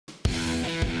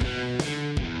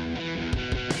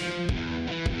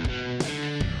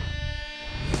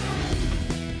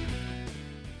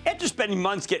spending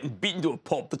months getting beaten to a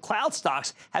pulp, the cloud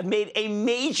stocks have made a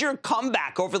major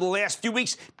comeback over the last few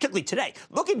weeks, particularly today.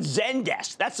 Look at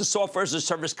Zendesk. That's the software as a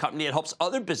service company that helps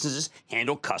other businesses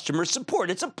handle customer support.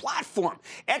 It's a platform.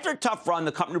 After a tough run,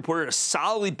 the company reported a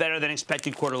solidly better than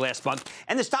expected quarter last month,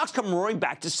 and the stocks come roaring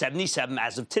back to 77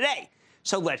 as of today.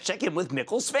 So let's check in with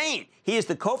Mikkel Svane. He is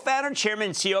the co-founder, chairman,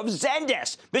 and CEO of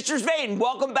Zendesk. Mr. Svane,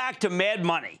 welcome back to Mad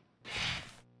Money.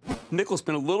 Mikkel, it's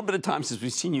been a little bit of time since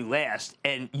we've seen you last,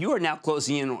 and you are now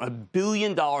closing in on $1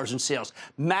 billion in sales.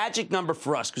 Magic number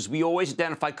for us, because we always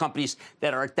identify companies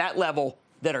that are at that level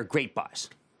that are great buys.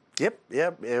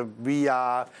 Yep. We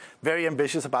are very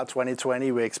ambitious about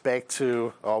 2020. We expect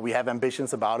to, or we have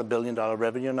ambitions about $1 billion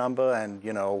revenue number, and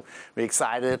we're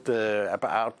excited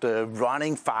about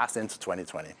running fast into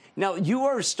 2020. Now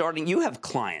you have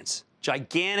clients,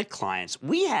 gigantic clients.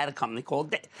 We had a company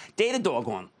called Datadog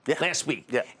on last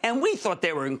week, and we thought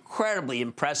they were incredibly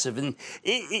impressive. And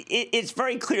it's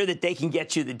very clear that they can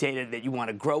get you the data that you want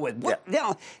to grow with.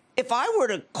 Now, if I were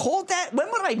to call that,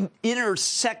 when would I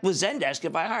intersect with Zendesk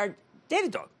if I hired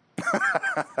Datadog?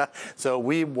 So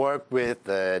we work with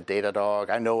Datadog.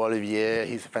 I know Olivier.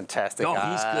 He's a fantastic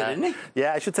guy. He's good, isn't he?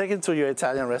 Yeah, I should take him to your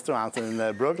Italian restaurant in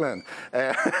Brooklyn.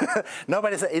 No,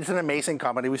 but it's an amazing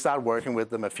company. We started working with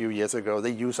them a few years ago.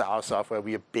 They use our software.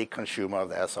 We're a big consumer of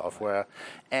their software.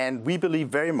 And we believe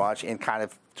very much in kind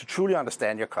of, to truly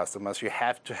understand your customers, you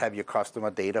have to have your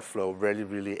customer data flow really,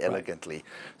 really elegantly.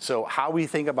 So how we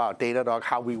think about Datadog,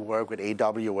 how we work with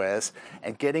AWS,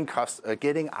 and getting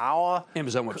our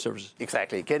Amazon Web Services.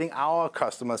 Exactly. Getting our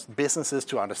customers, businesses,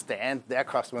 to understand their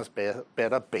customers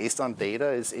better based on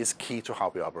data is key to how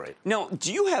we operate. Now,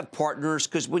 do you have partners?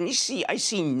 Because I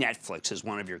see Netflix as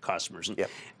one of your customers. And,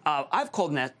 I've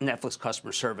called Netflix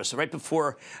customer service. Right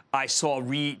before I saw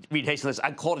Reed Hastings,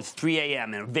 I called it 3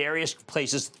 a.m. in various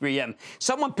places, 3 a.m.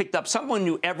 Someone picked up, someone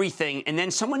knew everything, and then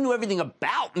someone knew everything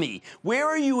about me. Where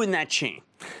are you in that chain?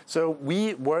 So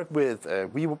we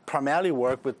primarily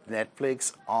work with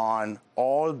Netflix on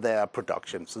all their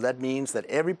production. So that means that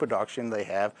every production they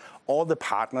have, all the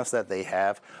partners that they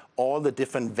have, all the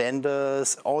different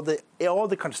vendors, all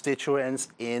the constituents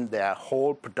in their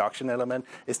whole production element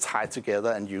is tied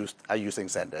together and are using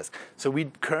Zendesk. So we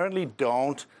currently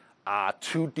don't are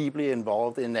too deeply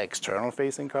involved in the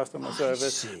external-facing customer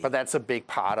service, but that's a big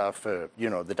part of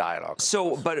the dialogue.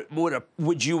 So, but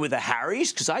would you with a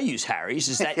Harry's? Because I use Harry's.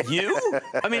 Is that you?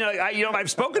 I mean,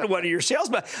 I've spoken to one of your sales,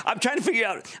 but I'm trying to figure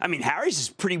out. I mean, Harry's is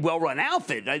a pretty well-run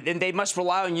outfit, and they must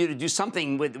rely on you to do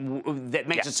something that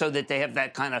makes it so that they have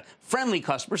that kind of friendly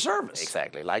customer service.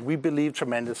 Exactly. Like, we believe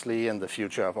tremendously in the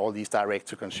future of all these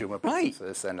direct-to-consumer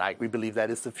businesses, and we believe that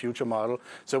is the future model.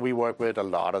 So we work with a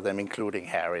lot of them, including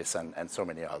Harry's and so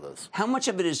many others. How much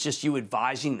of it is just you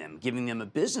advising them, giving them a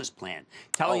business plan,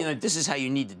 telling them that this is how you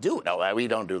need to do it? No, we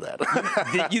don't do that.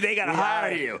 They got to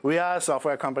hire you. We are a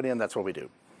software company, and that's what we do.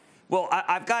 Well,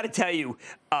 I've got to tell you,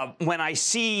 when I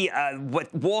see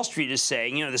what Wall Street is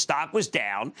saying, the stock was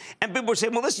down, and people are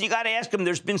saying, well, listen, you got to ask them,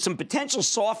 there's been some potential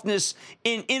softness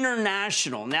in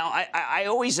international. Now, I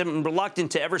always am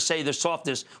reluctant to ever say there's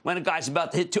softness when a guy's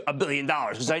about to hit $1 billion,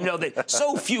 because I know that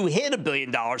so few hit $1 billion,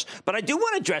 but I do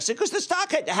want to address it because the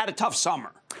stock had a tough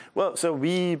summer. Well, so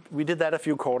we did that a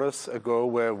few quarters ago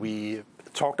where we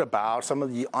talked about some of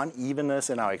the unevenness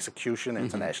in our execution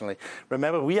internationally.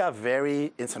 Remember, we are a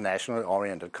very internationally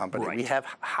oriented company. We have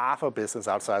half our business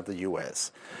outside the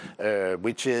U.S.,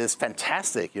 which is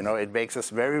fantastic. It makes us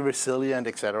very resilient,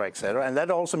 et cetera, et cetera. And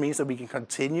that also means that we can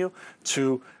continue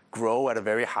to grow at a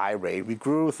very high rate. We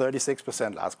grew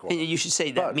 36% last quarter. And you should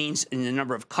say that means in the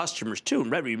number of customers, too. In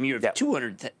revenue, you have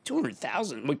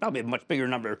 200,000. We probably have a much bigger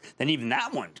number than even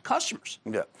that one, customers.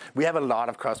 Yeah. We have a lot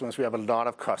of customers. We have a lot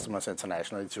of customers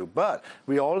internationally, too. But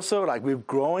we also, we're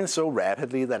growing so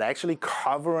rapidly that actually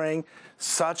covering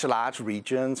such large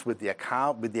regions with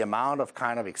the amount of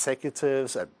kind of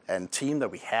executives and team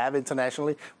that we have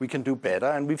internationally, we can do better.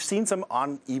 And we've seen some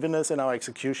unevenness in our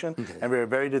execution, and we're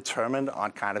very determined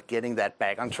on kind of getting that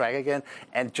back on track again.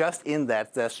 And just in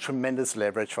that, there's tremendous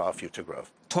leverage for our future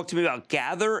growth. Talk to me about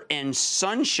Gather and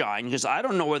Sunshine, because I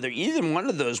don't know whether either one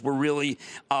of those were really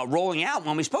rolling out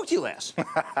when we spoke to you last.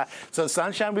 So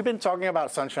Sunshine, we've been talking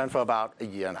about Sunshine for about a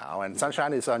year now. And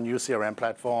Sunshine is our new CRM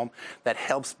platform that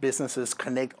helps businesses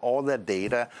connect all their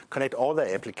data, connect all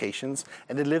their applications.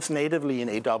 And it lives natively in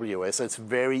AWS, so it's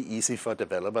very easy for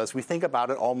developers. We think about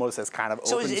it almost as kind of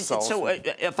open source. So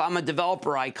if I'm a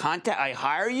developer, I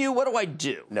hire you? What do I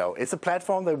do? No, it's a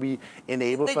platform that we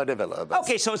enable for developers.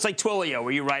 Okay, so it's like Twilio,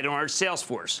 where you write on our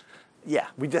Salesforce. Yeah,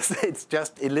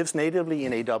 it lives natively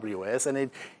in AWS, and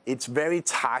it's very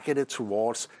targeted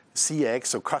towards CX,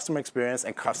 so customer experience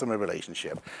and customer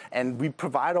relationship. And we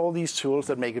provide all these tools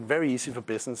that make it very easy for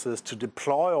businesses to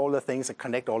deploy all the things and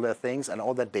connect all their things and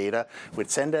all that data with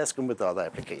Zendesk and with other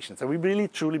applications. And we really,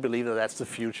 truly believe that that's the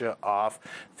future of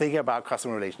thinking about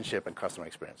customer relationship and customer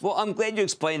experience. Well, I'm glad you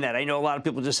explained that. I know a lot of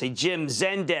people just say, Jim,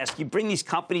 Zendesk, you bring these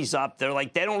companies up, they're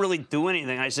like, they don't really do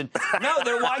anything. I said, no,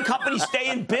 they're why companies stay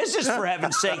in business, for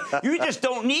heaven's sake. You just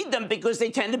don't need them because they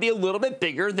tend to be a little bit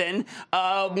bigger than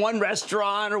one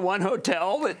restaurant or one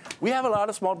hotel. But we have a lot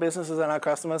of small businesses in our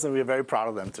customers, and we're very proud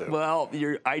of them, too. Well,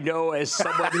 I know as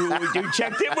someone who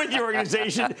checked in with your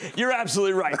organization, you're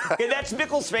absolutely right. Okay, that's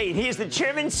Mikkel Svane. He is the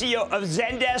chairman and CEO of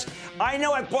Zendesk. I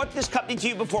know I brought this company to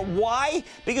you before. Why?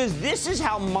 Because this is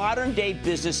how modern-day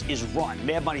business is run.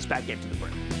 Mad Money's back after the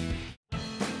break.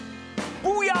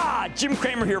 Booyah! Jim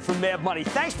Cramer here from Mad Money.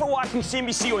 Thanks for watching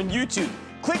CNBC on YouTube.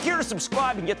 Click here to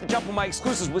subscribe and get the jump on my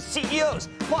exclusives with CEOs,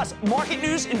 plus market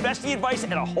news, investing advice,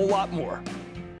 and a whole lot more.